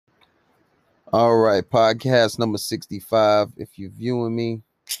All right, podcast number 65. If you're viewing me,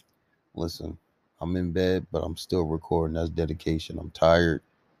 listen, I'm in bed, but I'm still recording. That's dedication. I'm tired.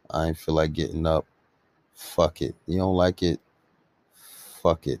 I ain't feel like getting up. Fuck it. You don't like it?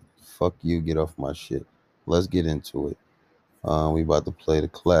 Fuck it. Fuck you. Get off my shit. Let's get into it. We about to play the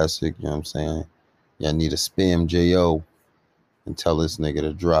classic. You know what I'm saying? Y'all need to spam J.O. and tell this nigga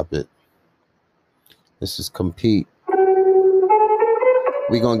to drop it. This is Compete.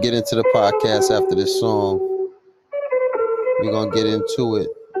 We gonna get into the podcast after this song. We gonna get into it.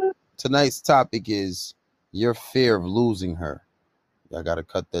 Tonight's topic is your fear of losing her. I gotta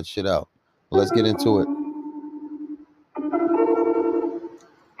cut that shit out. But let's get into it.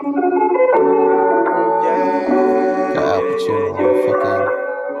 Got Al Pacino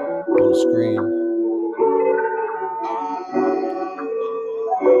on the screen.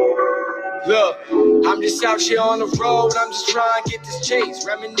 Look, I'm just out here on the road, I'm just trying to get this chase.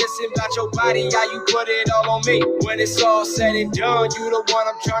 Reminiscing about your body, how you put it all on me. When it's all said and done, you the one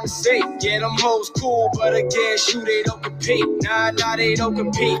I'm trying to see. Yeah, them hoes cool, but again, shoot, they don't compete. Nah, they don't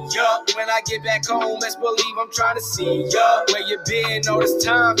compete. Yup, when I get back home, best believe I'm trying to see ya. Where you been all this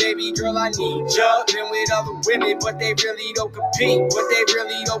time, baby girl, I need ya. Been with other women, but they really don't compete.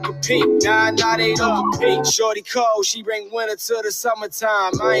 Nah, they don't compete. Shorty cold, she bring winter to the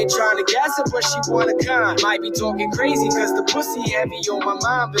summertime. I ain't trying to gas her, but she want a kind. Might be talking crazy, cause the pussy heavy on my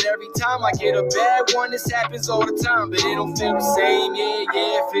mind. But every time I get a bad one, this happens all the time. But it don't feel the same, yeah,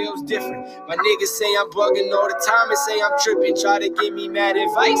 it feels different. My niggas say I'm bugging all the time and say I'm tripping. Try to give me mad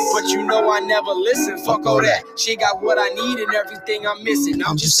advice, but you know I never listen. Fuck all that, she got what I need and everything I'm missing.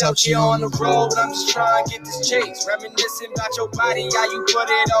 I'm just out here on the road, I'm just trying to get this chase. Reminiscing about your body, how you put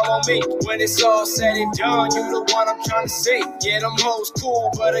it all on me. When it's all said and done, you the one I'm trying to see. Yeah, them hoes cool,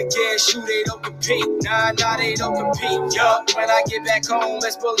 but again, shoot, they don't compete. Nah, they don't compete. Yup, when I get back home,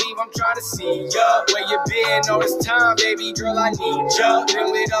 best believe I'm trying to see ya. Where you been all this time, baby girl, I need ya.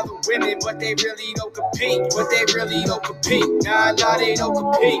 Been with other women, but they really don't compete. Nah, they don't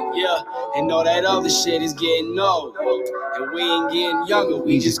compete. Yeah, and all that other shit is getting old. And we ain't getting younger,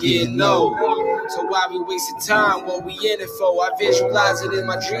 we just getting old. So why we wasting time? What we in it for? I visualize it in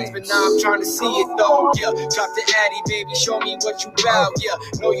my dreams, but now I'm trying to see it though. Yeah, drop the Addy, baby, show me what you bout. Yeah,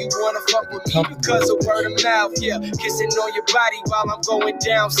 know you wanna fuck with me because of word of mouth. Yeah, kissing on your body while I'm going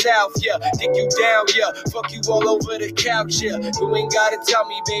down south. Yeah, dick you down. Yeah, fuck you all over the couch. Yeah, you ain't gotta tell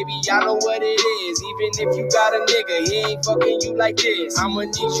me, baby, I know what it is. Even if you got a nigga, he ain't fucking you like this. I'ma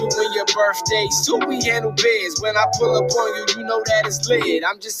need you when your birthday, so we handle biz. When I pull up on you, you know that it's lit.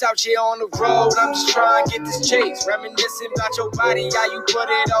 I'm just out here on the road, I'm just trying to get this chase. Reminiscing about your body, how you put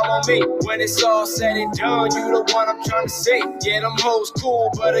it all on me. When it's all said and done, you the one I'm trying to see. Yeah, them hoes cool,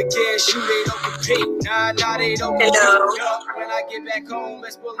 but again, shoot, they don't compete. Nah, they don't compete. When I get back home,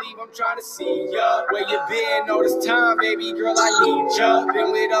 best believe I'm trying to see ya. Where you been all this time, baby girl, I need ya.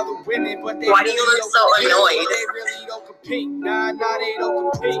 Been with other women, but they Why do you look so annoyed? They really don't compete. Nah, they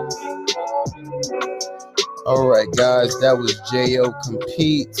don't compete. All right, guys, that was J.O.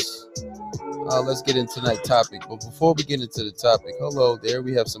 Competes. Let's get into tonight's topic. But before we get into the topic, hello there.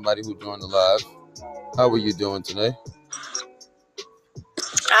 We have somebody who joined the live. How are you doing today?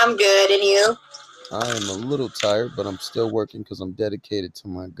 I'm good, and you? I am a little tired, but I'm still working because I'm dedicated to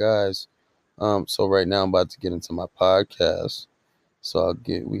my guys. So right now I'm about to get into my podcast. So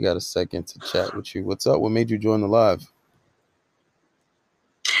we got a second to chat with you. What's up? What made you join the live?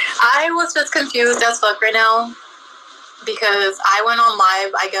 I was just confused as fuck right now because I went on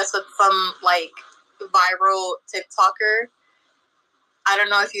live, I guess, with some like viral TikToker. I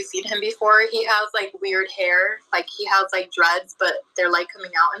don't know if you've seen him before. He has like weird hair, like he has like dreads, but they're like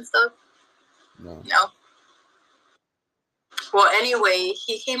coming out and stuff. No. Well, anyway,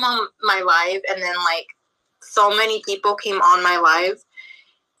 he came on my live, and then like so many people came on my live,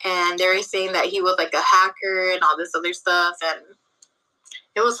 and they were saying that he was like a hacker and all this other stuff, and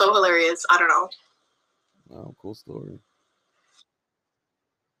it was so hilarious. I don't know. Oh, cool story.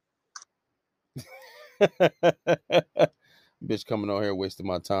 Bitch coming on here wasting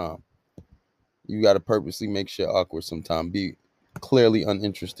my time. You got to purposely make shit awkward sometime. Be clearly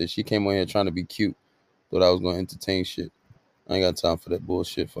uninterested. She came on here trying to be cute. Thought I was going to entertain shit. I ain't got time for that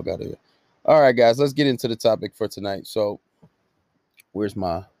bullshit. Fuck out of here. All right, guys, let's get into the topic for tonight. So, where's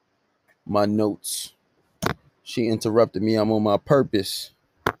my notes? She interrupted me. I'm on my purpose.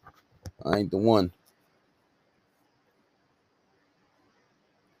 I ain't the one.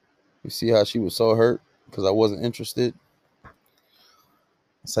 You see how she was so hurt because I wasn't interested?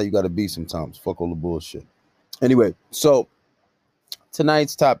 That's how you got to be sometimes. Fuck all the bullshit. Anyway, so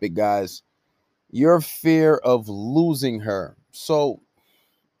tonight's topic, guys, your fear of losing her. So,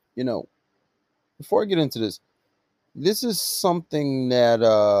 before I get into this is something that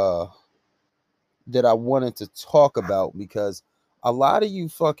that I wanted to talk about, because a lot of you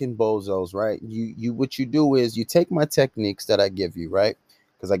fucking bozos, right? You what you do is you take my techniques that I give you, right?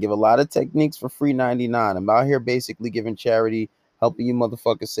 Because I give a lot of techniques for free 99. I'm out here basically giving charity, helping you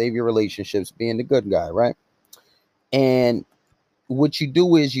motherfuckers save your relationships, being the good guy, right? And what you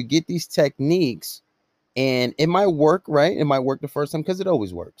do is you get these techniques, and it might work, right? It might work the first time, because it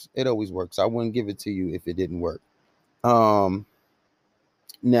always works. It always works. I wouldn't give it to you if it didn't work. Now,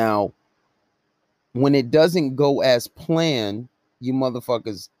 when it doesn't go as planned, you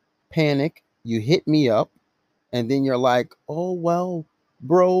motherfuckers panic. You hit me up, and then you're like, oh, well,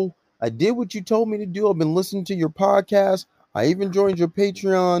 bro, I did what you told me to do. I've been listening to your podcast. I even joined your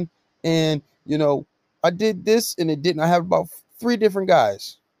Patreon, and, I did this and it didn't. I have about 3 different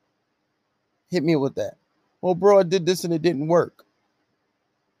guys hit me with that. Well, bro, I did this and it didn't work.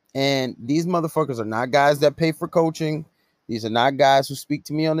 And these motherfuckers are not guys that pay for coaching. These are not guys who speak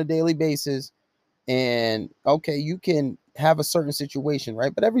to me on a daily basis. And okay, you can have a certain situation,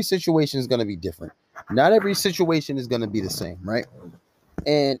 right? But every situation is going to be different. Not every situation is going to be the same, right?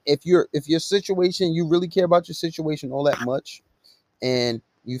 And if your situation, you really care about your situation all that much, and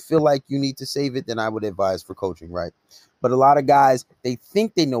you feel like you need to save it, then I would advise for coaching, right? But a lot of guys, they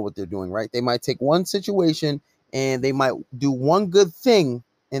think they know what they're doing, right? They might take one situation and they might do one good thing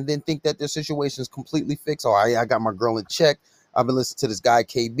and then think that their situation is completely fixed. Oh, I got my girl in check. I've been listening to this guy,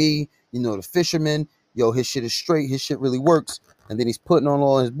 KB, the fisherman. Yo, his shit is straight. His shit really works. And then he's putting on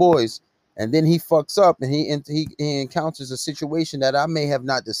all his boys. And then he fucks up and he encounters a situation that I may have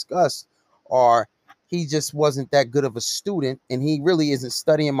not discussed, or he just wasn't that good of a student, and he really isn't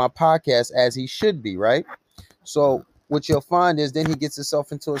studying my podcast as he should be, right? So what you'll find is then he gets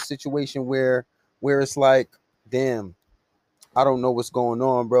himself into a situation where it's like, damn, I don't know what's going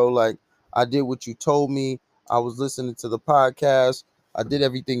on, bro. Like, I did what you told me. I was listening to the podcast. I did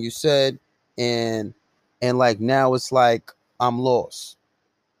everything you said, and like now it's like I'm lost.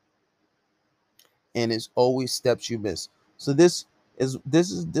 And it's always steps you miss. So this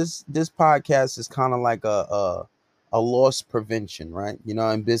podcast is kind of like a loss prevention, right?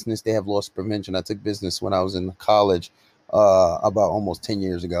 In business they have loss prevention. I took business when I was in college, about almost 10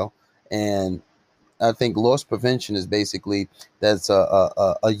 years ago, and I think loss prevention is basically that's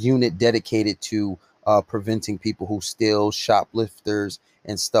a unit dedicated to preventing people who steal, shoplifters,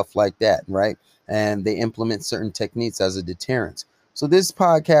 and stuff like that, right? And they implement certain techniques as a deterrent. So this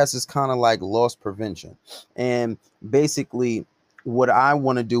podcast is kind of like loss prevention. And basically what I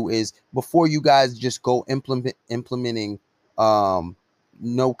want to do is, before you guys just go implementing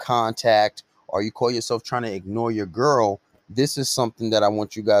no contact, or you call yourself trying to ignore your girl, this is something that I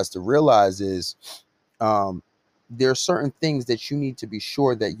want you guys to realize is there are certain things that you need to be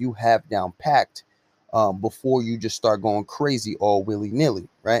sure that you have down packed before you just start going crazy all willy-nilly,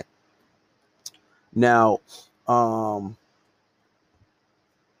 right? Now,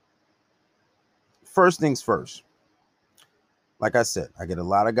 first things first. Like I said, I get a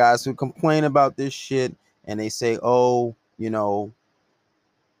lot of guys who complain about this shit, and they say, oh,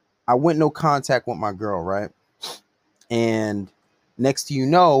 I went no contact with my girl, right? And next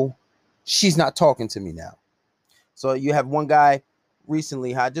to she's not talking to me now. So you have one guy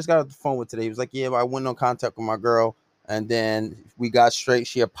recently, I just got off the phone with today. He was like, yeah, I went no contact with my girl, and then we got straight.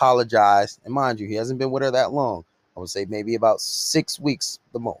 She apologized. And mind you, he hasn't been with her that long. I would say maybe about 6 weeks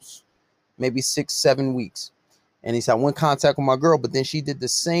the most. Maybe 6-7 weeks. And he said, I went contact with my girl, but then she did the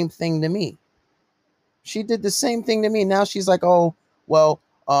same thing to me. Now she's like, oh, well,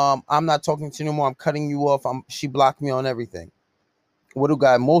 I'm not talking to you anymore. I'm cutting you off. She blocked me on everything. What do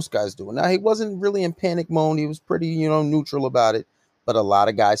most guys do? Now, he wasn't really in panic mode. He was pretty, neutral about it. But a lot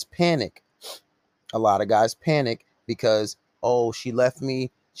of guys panic. Because, oh, she left me.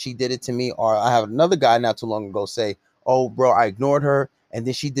 She did it to me. Or I have another guy not too long ago say, oh, bro, I ignored her, and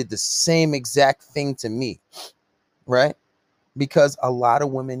then she did the same exact thing to me. Right? Because a lot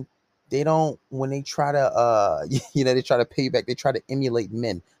of women, they don't, when they try to, they try to pay back, they try to emulate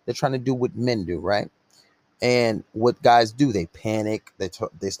men. They're trying to do what men do, right? And what guys do, they panic.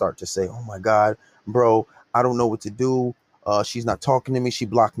 They start to say, oh my God, bro, I don't know what to do. She's not talking to me. She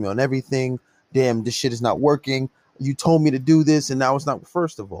blocked me on everything. Damn, this shit is not working. You told me to do this, and now it's not.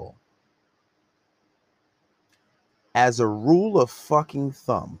 First of all, as a rule of fucking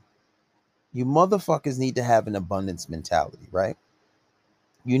thumb, you motherfuckers need to have an abundance mentality, right?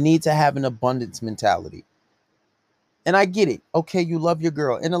 You need to have an abundance mentality. And I get it. Okay, you love your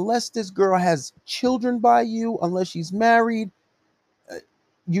girl. And unless this girl has children by you, unless she's married,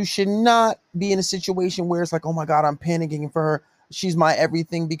 you should not be in a situation where it's like, oh my God, I'm panicking for her. she's my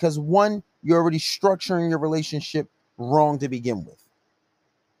everything because one, you're already structuring your relationship wrong to begin with.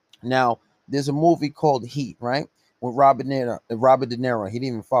 Now, there's a movie called Heat, right? With Robert De Niro. He didn't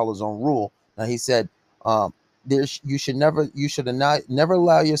even follow his own rule. Now he said, you should never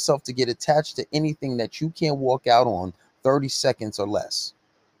allow yourself to get attached to anything that you can't walk out on 30 seconds or less.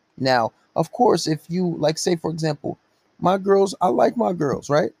 Now, of course, if you like, say for example, my girls, I like my girls,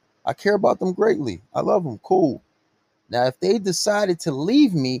 right? I care about them greatly. I love them. Cool. Now, if they decided to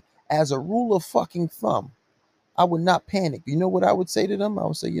leave me, as a rule of fucking thumb, I would not panic. You know what I would say to them? I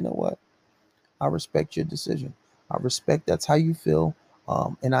would say, you know what? I respect your decision. I respect that's how you feel.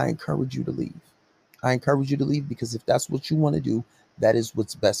 And I encourage you to leave. I encourage you to leave because if that's what you want to do, that is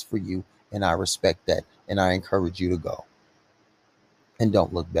what's best for you. And I respect that. And I encourage you to go. And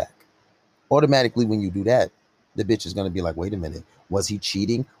don't look back. Automatically, when you do that, the bitch is going to be like, wait a minute. Was he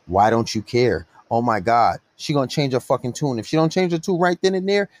cheating? Why don't you care? Oh my God. She going to change her fucking tune. If she don't change her tune right then and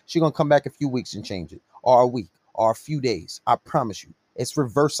there, she going to come back a few weeks and change it. Or a week. Or a few days. I promise you. It's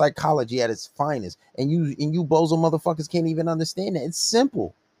reverse psychology at its finest. And you bozo motherfuckers can't even understand that. It's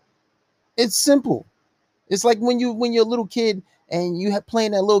simple. It's simple. It's like when you're a little kid and you have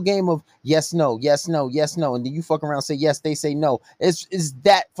playing that little game of yes, no, yes, no, yes, no. And then you fuck around and say yes, they say no. It's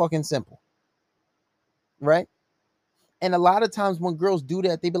that fucking simple. Right? And a lot of times when girls do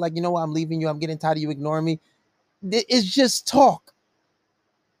that, they be like, you know what, I'm leaving you. I'm getting tired of you ignoring me. It's just talk.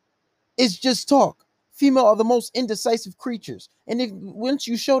 It's just talk. Female are the most indecisive creatures. And if once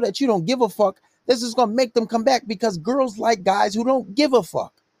you show that you don't give a fuck, this is going to make them come back because girls like guys who don't give a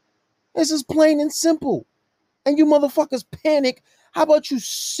fuck. This is plain and simple. And you motherfuckers panic. How about you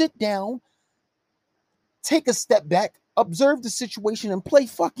sit down, take a step back, observe the situation, and play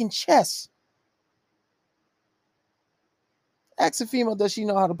fucking chess? Ask a female, does she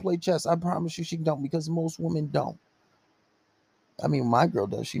know how to play chess? I promise you she don't, because most women don't. I mean, my girl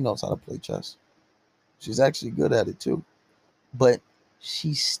does. She knows how to play chess. She's actually good at it too. But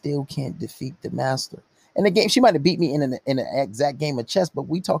she still can't defeat the master. In the game, she might have beat me in an exact game of chess, but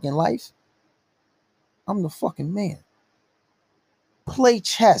we talking life. I'm the fucking man. Play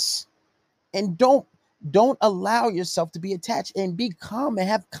chess. And don't allow yourself to be attached, and be calm and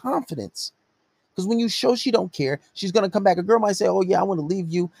have confidence. Because when you show she don't care, she's going to come back. A girl might say, oh, yeah, I want to leave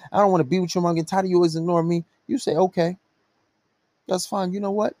you. I don't want to be with you. I'm getting tired of you always ignoring me. You say, okay, that's fine. You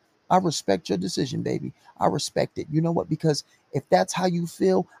know what? I respect your decision, baby. I respect it. You know what? Because if that's how you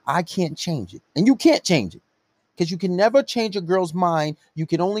feel, I can't change it. And you can't change it. Because you can never change a girl's mind. You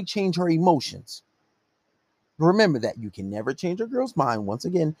can only change her emotions. Remember that. You can never change a girl's mind. Once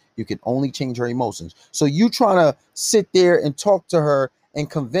again, you can only change her emotions. So you trying to sit there and talk to her and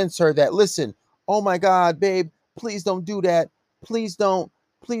convince her that, listen, oh my God, babe, please don't do that. Please don't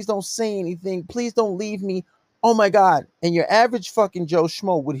say anything. Please don't leave me. Oh my God. And your average fucking Joe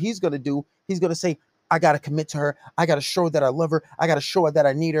Schmo, what he's going to do, he's going to say, I got to commit to her. I got to show her that I love her. I got to show her that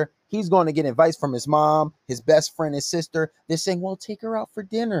I need her. He's going to get advice from his mom, his best friend, his sister. They're saying, well, take her out for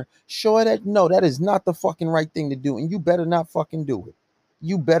dinner. Show her that. No, that is not the fucking right thing to do. And you better not fucking do it.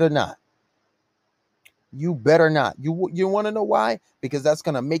 You better not. You better not. You want to know why? Because that's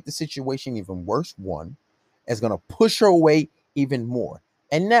going to make the situation even worse. One, it's going to push her away even more.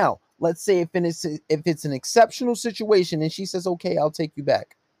 And now, let's say if it's an exceptional situation and she says, okay, I'll take you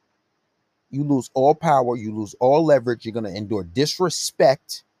back. You lose all power. You lose all leverage. You're going to endure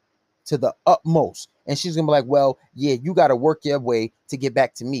disrespect to the utmost. And she's going to be like, well, yeah, you got to work your way to get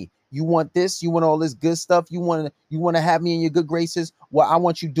back to me. You want this? You want all this good stuff? You want to have me in your good graces? Well, I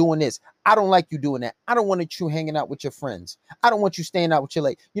want you doing this. I don't like you doing that. I don't want you hanging out with your friends. I don't want you staying out with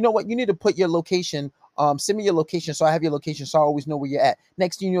your You know what? You need to put your location. Send me your location so I have your location so I always know where you're at.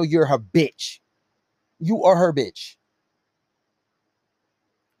 Next thing you know, you're her bitch. You are her bitch.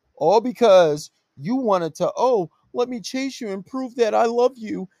 All because you wanted to, let me chase you and prove that I love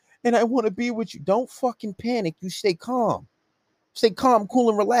you and I want to be with you. Don't fucking panic. You stay calm. Stay calm, cool,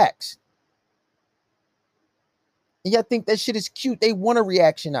 and relaxed. And y'all think that shit is cute. They want a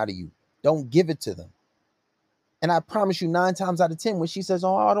reaction out of you. Don't give it to them. And I promise you 9 times out of 10, when she says,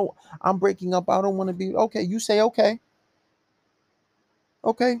 I'm breaking up, I don't want to be, okay, you say, okay.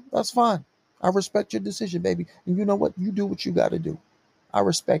 Okay, that's fine. I respect your decision, baby. And you know what? You do what you got to do. I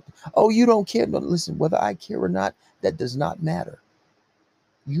respect it. Oh, you don't care? No, listen, whether I care or not, that does not matter.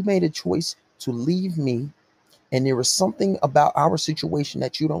 You made a choice to leave me, and there is something about our situation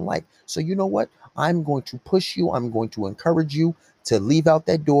that you don't like. So you know what? I'm going to push you. I'm going to encourage you to leave out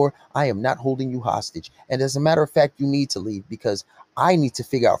that door. I am not holding you hostage. And as a matter of fact, you need to leave because I need to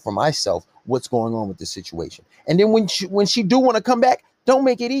figure out for myself what's going on with this situation. And then when she do want to come back, don't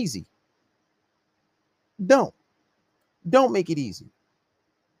make it easy. Don't. Don't make it easy.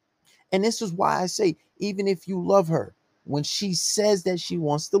 And this is why I say, even if you love her, when she says that she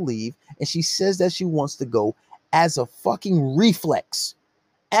wants to leave and she says that she wants to go, as a fucking reflex,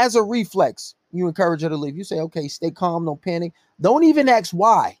 you encourage her to leave. You say, okay, stay calm, don't panic. Don't even ask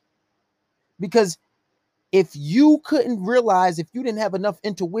why. Because if you couldn't realize, if you didn't have enough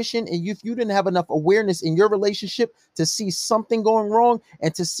intuition and if you didn't have enough awareness in your relationship to see something going wrong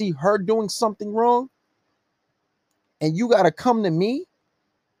and to see her doing something wrong, and you got to come to me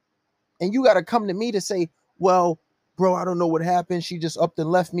to say, well, bro, I don't know what happened. She just upped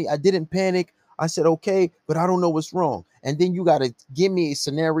and left me. I didn't panic. I said, okay, but I don't know what's wrong. And then you got to give me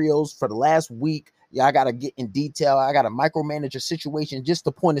scenarios for the last week. Yeah, I got to get in detail. I got to micromanage a situation just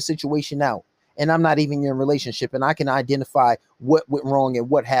to point a situation out. And I'm not even in a relationship, and I can identify what went wrong and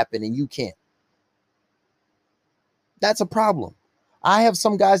what happened, and you can't. That's a problem. I have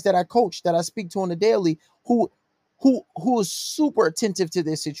some guys that I coach, that I speak to on a daily, who is super attentive to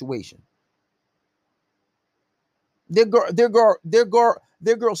their situation. Their girl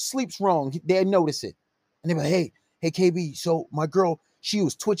sleeps wrong. They notice it, and they're like, "Hey, KB. So my girl, she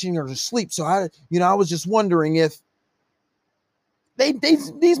was twitching her to sleep. So I was just wondering if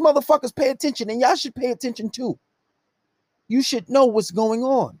these motherfuckers pay attention, and y'all should pay attention too. You should know what's going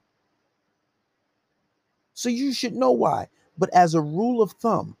on. So you should know why. But as a rule of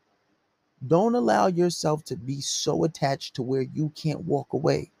thumb, don't allow yourself to be so attached to where you can't walk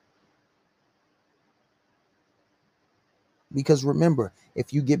away. Because remember,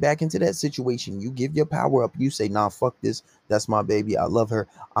 if you get back into that situation, you give your power up, you say, nah, fuck this. That's my baby. I love her.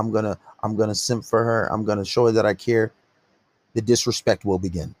 I'm gonna simp for her. I'm gonna show her that I care. The disrespect will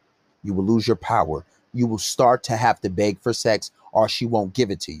begin. You will lose your power. You will start to have to beg for sex, or she won't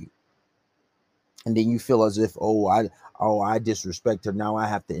give it to you. And then you feel as if, I disrespect her. Now I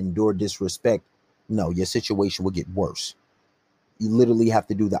have to endure disrespect. No, your situation will get worse. You literally have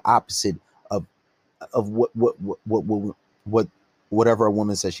to do the opposite of whatever a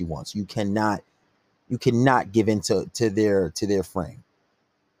woman says she wants. You cannot give into their frame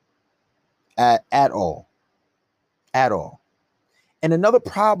at all. And another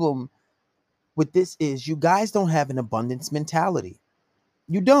problem with this is you guys don't have an abundance mentality.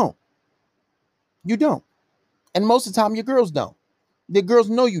 You don't. And most of the time your girls don't. The girls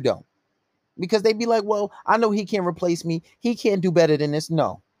know you don't, because they be like, well, I know he can't replace me. He can't do better than this.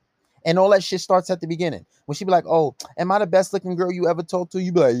 No. And all that shit starts at the beginning. When she be like, oh, am I the best looking girl you ever talked to?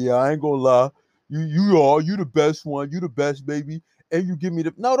 You be like, yeah, I ain't gonna lie. You the best one. You the best, baby. And you give me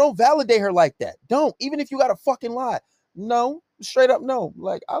no, don't validate her like that. Don't, even if you got to fucking lie. No, straight up no.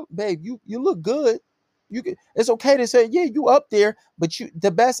 Like, babe, you look good. It's okay to say, yeah, you up there, but you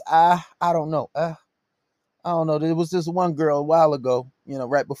the best. I don't know. I don't know. There was this one girl a while ago,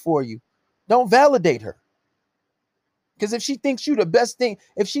 right before you. Don't validate her. Because if she thinks you the best thing,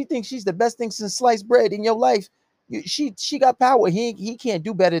 if she thinks she's the best thing since sliced bread in your life, she got power. He can't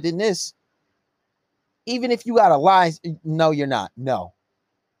do better than this. Even if you got to lie, no, you're not. No.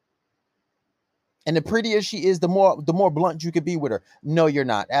 And the prettier she is, the more blunt you could be with her. No, you're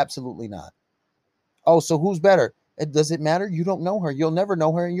not. Absolutely not. Oh, so who's better? Does it matter? You don't know her. You'll never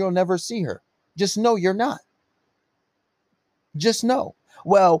know her, and you'll never see her. Just know you're not. Just know.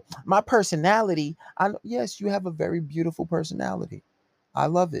 Well, my personality, yes, you have a very beautiful personality. I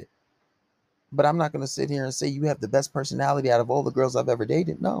love it. But I'm not going to sit here and say you have the best personality out of all the girls I've ever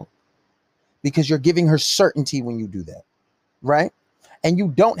dated. No. Because you're giving her certainty when you do that. Right? And you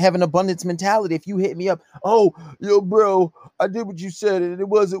don't have an abundance mentality. If you hit me up, oh, yo, bro, I did what you said and it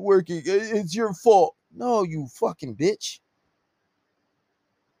wasn't working. It's your fault. No, you fucking bitch.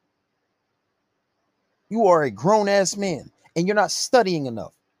 You are a grown-ass man. And you're not studying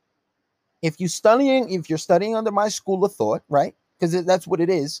enough. If you're studying under my school of thought, right? Because that's what it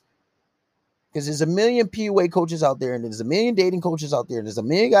is. Because there's a million PUA coaches out there, and there's a million dating coaches out there, and there's a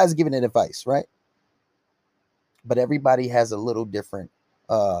million guys giving it advice, right? But everybody has a little different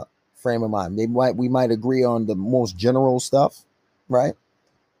frame of mind. We might agree on the most general stuff, right?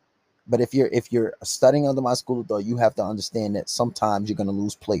 But if you're studying under my school of thought, you have to understand that sometimes you're going to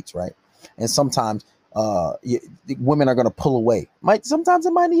lose plates, right? And sometimes women are going to pull away. Sometimes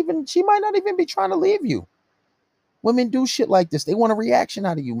she might not even be trying to leave you. Women do shit like this. They want a reaction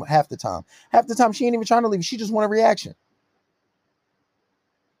out of you half the time. Half the time she ain't even trying to leave you. She just want a reaction.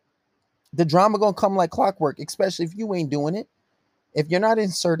 The drama going to come like clockwork, especially if you ain't doing it. If you're not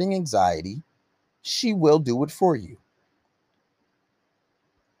inserting anxiety, she will do it for you.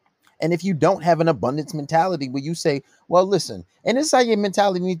 And if you don't have an abundance mentality where you say, well, listen, and this is how your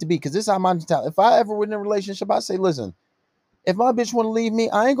mentality needs to be, because this is how my mentality, if I ever were in a relationship, I say, listen, if my bitch want to leave me,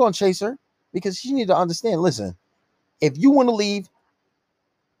 I ain't going to chase her, because she need to understand, listen, If you want to leave,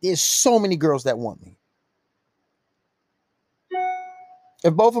 there's so many girls that want me.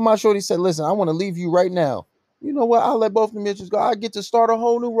 If both of my shorties said, listen, I want to leave you right now, you know what? I'll let both of them bitches go. I get to start a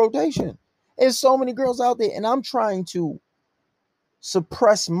whole new rotation. There's so many girls out there, and I'm trying to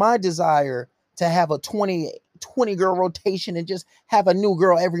suppress my desire to have a 20 girl rotation and just have a new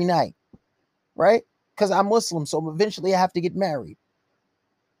girl every night, right? Because I'm Muslim, so eventually I have to get married.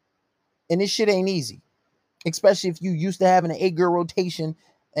 And this shit ain't easy, especially if you used to having an 8-girl rotation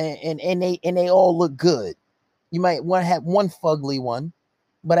and they all look good. You might want to have one fugly one,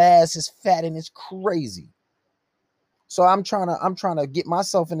 but her ass is fat and it's crazy. So I'm trying to get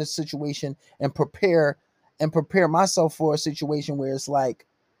myself in a situation and prepare myself for a situation where it's like,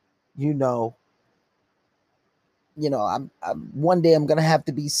 I'm one day I'm gonna have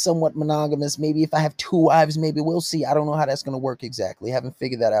to be somewhat monogamous. Maybe if I have 2 wives, maybe we'll see. I don't know how that's gonna work exactly. I haven't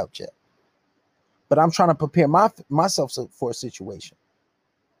figured that out yet. But I'm trying to prepare myself for a situation,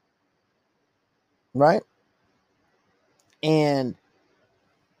 right? And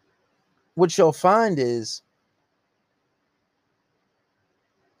what you'll find is,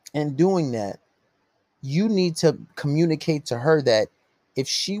 in doing that, you need to communicate to her that if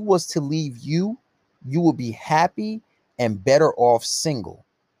she was to leave you, you will be happy and better off single.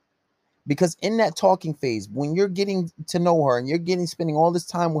 Because in that talking phase, when you're getting to know her and you're spending all this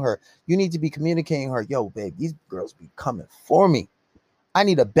time with her, you need to be communicating to her, yo, babe, these girls be coming for me. I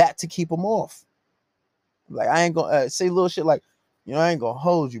need a bat to keep them off. Like, I ain't gonna say little shit like, I ain't gonna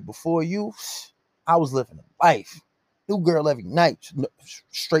hold you. Before you, I was living a life. New girl every night.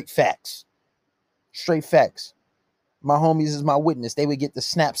 Straight facts. Straight facts. My homies is my witness. They would get the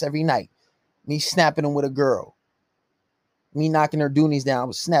snaps every night. Me snapping them with a girl. Me knocking their doonies down. I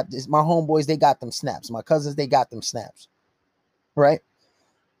would snap this. My homeboys, they got them snaps. My cousins, they got them snaps. Right?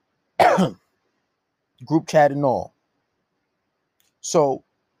 Group chat and all. So,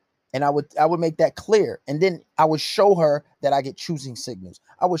 and I would make that clear. And then I would show her that I get choosing signals.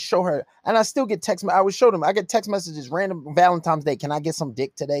 I would show her, and I still get text. I would show them. I get text messages, random Valentine's Day. Can I get some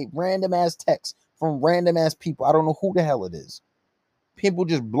dick today? Random ass text from random ass people. I don't know who the hell it is. People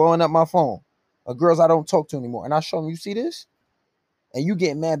just blowing up my phone. Girls I don't talk to anymore. And I show them, you see this? And you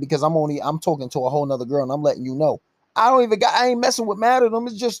get mad because I'm talking to a whole nother girl and I'm letting you know. I ain't messing with mad at them.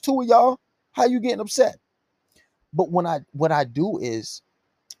 It's just 2 of y'all. How you getting upset? But what I do is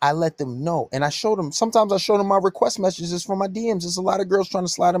I let them know. And sometimes I show them my request messages from my DMs. There's a lot of girls trying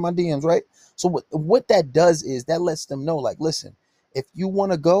to slide in my DMs, right? So what that does is that lets them know, like, listen, if you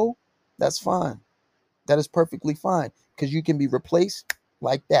want to go, that's fine. That is perfectly fine. Because you can be replaced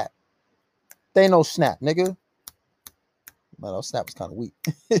like that. They no snap, nigga. Man, snap was kind of weak.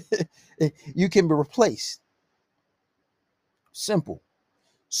 You can be replaced. Simple.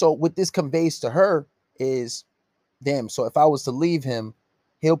 So what this conveys to her is, damn, so if I was to leave him,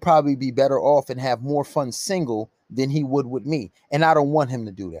 he'll probably be better off and have more fun single than he would with me. And I don't want him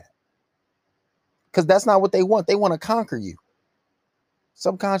to do that. Because that's not what they want. They want to conquer you.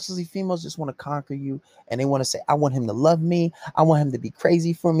 Subconsciously, females just want to conquer you. And they want to say, I want him to love me. I want him to be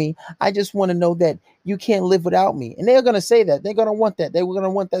crazy for me. I just want to know that you can't live without me. And they're going to say that. They're going to want that. They're going to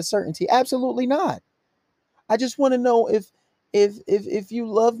want that certainty. Absolutely not. I just want to know if you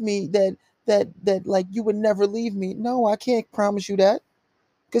love me, that like you would never leave me. No, I can't promise you that.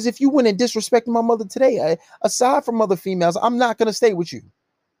 Because if you went and disrespected my mother today, aside from other females, I'm not going to stay with you.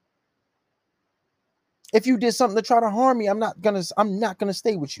 If you did something to try to harm me, I'm not gonna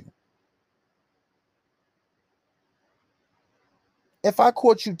stay with you. If I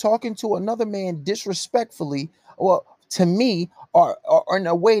caught you talking to another man disrespectfully, or to me, or in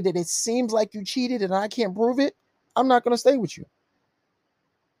a way that it seems like you cheated and I can't prove it, I'm not gonna stay with you.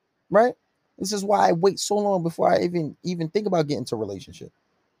 Right? This is why I wait so long before I even think about getting into a relationship.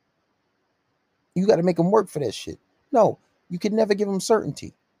 You got to make them work for that shit. No, you can never give them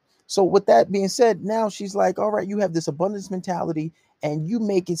certainty. So with that being said, now she's like, all right, you have this abundance mentality and you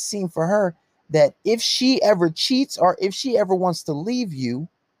make it seem for her that if she ever cheats or if she ever wants to leave you,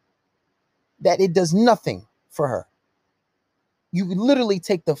 that it does nothing for her. You literally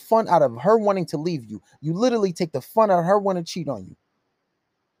take the fun out of her wanting to leave you. You literally take the fun out of her wanting to cheat on you.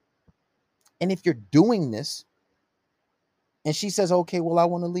 And if you're doing this and she says, okay, well, I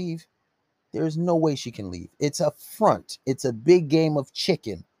want to leave, there's no way she can leave. It's a front. It's a big game of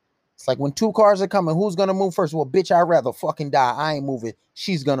chicken. It's like when 2 cars are coming, who's going to move first? Well, bitch, I'd rather fucking die. I ain't moving.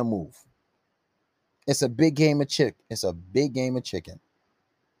 She's going to move. It's a big game of chicken. It's a big game of chicken.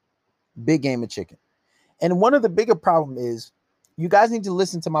 Big game of chicken. And one of the bigger problem is you guys need to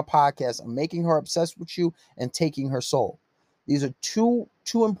listen to my podcast. I'm making her obsessed with you and taking her soul. These are two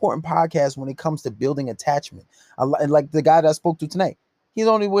important podcasts when it comes to building attachment. Like the guy that I spoke to tonight, he's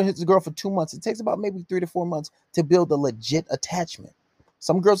only with his girl for 2 months. It takes about maybe 3 to 4 months to build a legit attachment.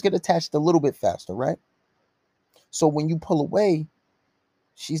 Some girls get attached a little bit faster, right? So when you pull away,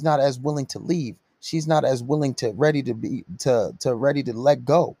 she's not as willing to leave. She's not as willing to ready to let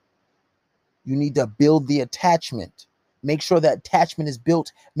go. You need to build the attachment. Make sure that attachment is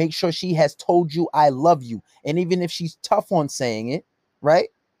built. Make sure she has told you I love you. And even if she's tough on saying it, right?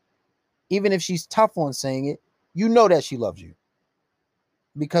 Even if she's tough on saying it, you know that she loves you.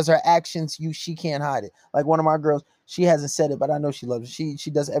 Because her actions, she can't hide it. Like one of my girls, she hasn't said it, but I know she loves it. She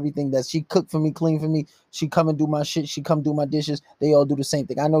does everything that she cook for me, clean for me. She come and do my shit. She come do my dishes. They all do the same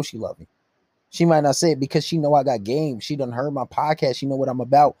thing. I know she loves me. She might not say it because she know I got game. She done heard my podcast. She know what I'm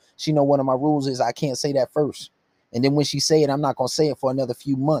about. She know one of my rules is I can't say that first. And then when she say it, I'm not going to say it for another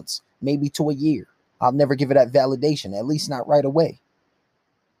few months, maybe to a year. I'll never give her that validation, at least not right away.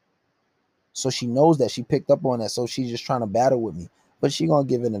 So she knows that. She picked up on that. So she's just trying to battle with me. But she going to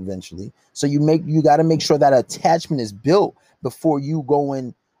give it eventually. So you got to make sure that attachment is built before you go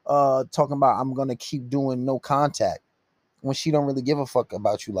in talking about I'm going to keep doing no contact when she don't really give a fuck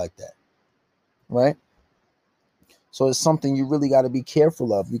about you like that. Right? So it's something you really got to be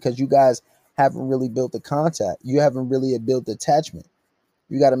careful of because you guys haven't really built the contact. You haven't really built the attachment.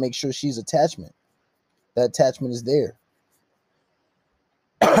 You got to make sure she's attachment. That attachment is there.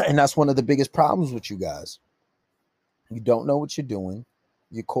 And that's one of the biggest problems with you guys. You don't know what you're doing.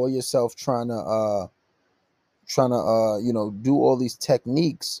 You call yourself trying to do all these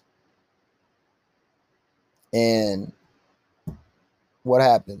techniques. And what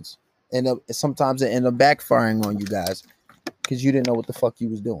happens? And sometimes it ends up backfiring on you guys because you didn't know what the fuck you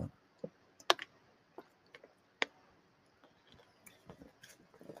was doing.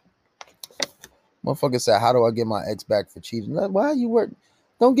 Motherfucker said, how do I get my ex back for cheating? Why you work?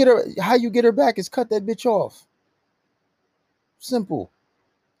 Don't get her. How you get her back is cut that bitch off. Simple.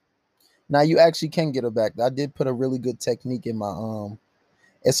 Now you actually can get her back. I did put a really good technique in my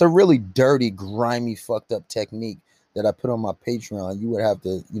it's a really dirty, grimy, fucked up technique that I put on my Patreon. You would have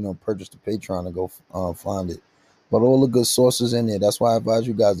to, purchase the Patreon to go find it. But all the good sources in there. That's why I advise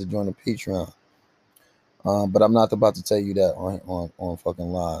you guys to join the Patreon. But I'm not about to tell you that on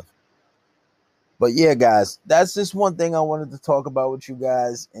fucking live. But yeah, guys, that's just one thing I wanted to talk about with you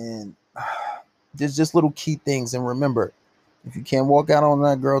guys. And there's just little key things. And remember, if you can't walk out on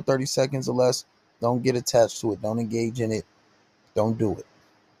that girl 30 seconds or less, don't get attached to it. Don't engage in it. Don't do it.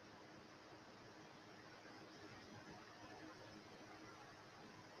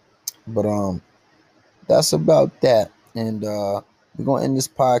 But that's about that. And we're gonna end this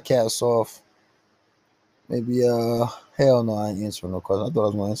podcast off. Maybe hell no, I ain't answering no questions. I thought I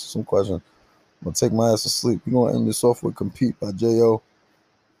was gonna answer some questions. I'm gonna take my ass to sleep. We're gonna end this off with Compete by J.O.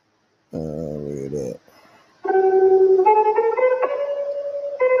 Look at that.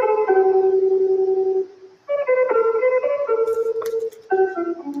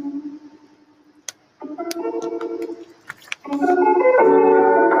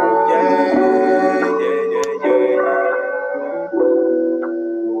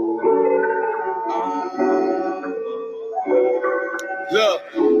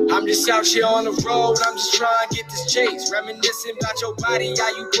 I'm just out here on the road, I'm just trying to get this chase. Reminiscing about your body, how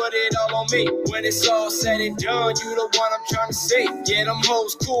you put it all on me. When it's all said and done, you the one I'm trying to see. Yeah, them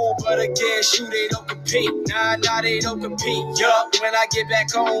hoes cool, but again, shoot, they don't compete. Nah, they don't compete, yup. When I get back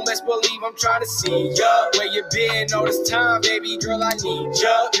home, best believe I'm trying to see ya. Where you been all this time, baby girl, I need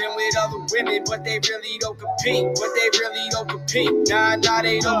ya. Been with other women, but they really don't compete. Nah,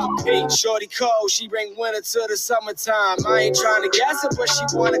 they don't compete. Shorty cold, she bring winter to the summertime. I ain't trying to gas her, but she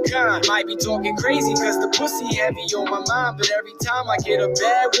one of kind. Might be talking crazy, cause the pussy heavy on my mind. But every time I get a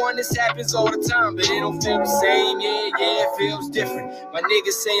bad one, this happens all the time. But it don't feel the same, yeah, it feels different. My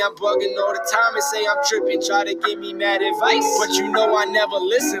niggas say I'm bugging all the time and say I'm tripping. Try to give me mad advice, but you know I never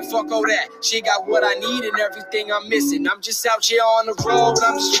listen. Fuck all that, she got what I need and everything I'm missing. I'm just out here on the road,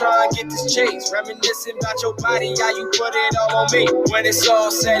 I'm just trying to get this chase. Reminiscing about your body, how you put it all on me. When it's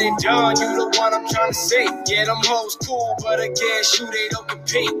all said and done, you the one I'm trying to see. Yeah, them hoes cool, but again, shoot, they don't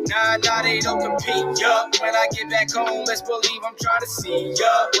compete. Nah, they don't compete, yup. When I get back home, best believe I'm trying to see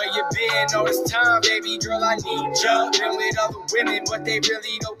ya. Where you been all this time, baby girl, I need ya. Been with other women, but they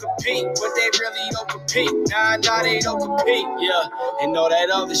really don't compete. Nah, they don't compete, yeah. And all that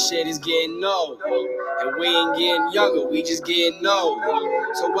other shit is getting old. And we ain't getting younger, we just getting old.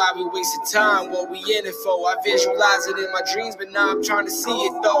 So why we wasting time, what we in it for? I visualize it in my dreams, but now I'm trying to see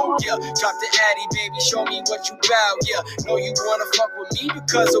it though, yeah. Drop the Addy, baby, show me what you bout, yeah. Know you wanna fuck with me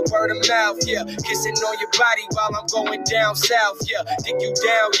because cause of word of mouth, yeah. Kissing on your body while I'm going down south, yeah. Dick you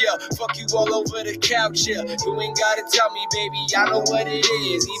down, yeah. Fuck you all over the couch, yeah. You ain't gotta tell me, baby, I know what it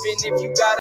is. Even if you gotta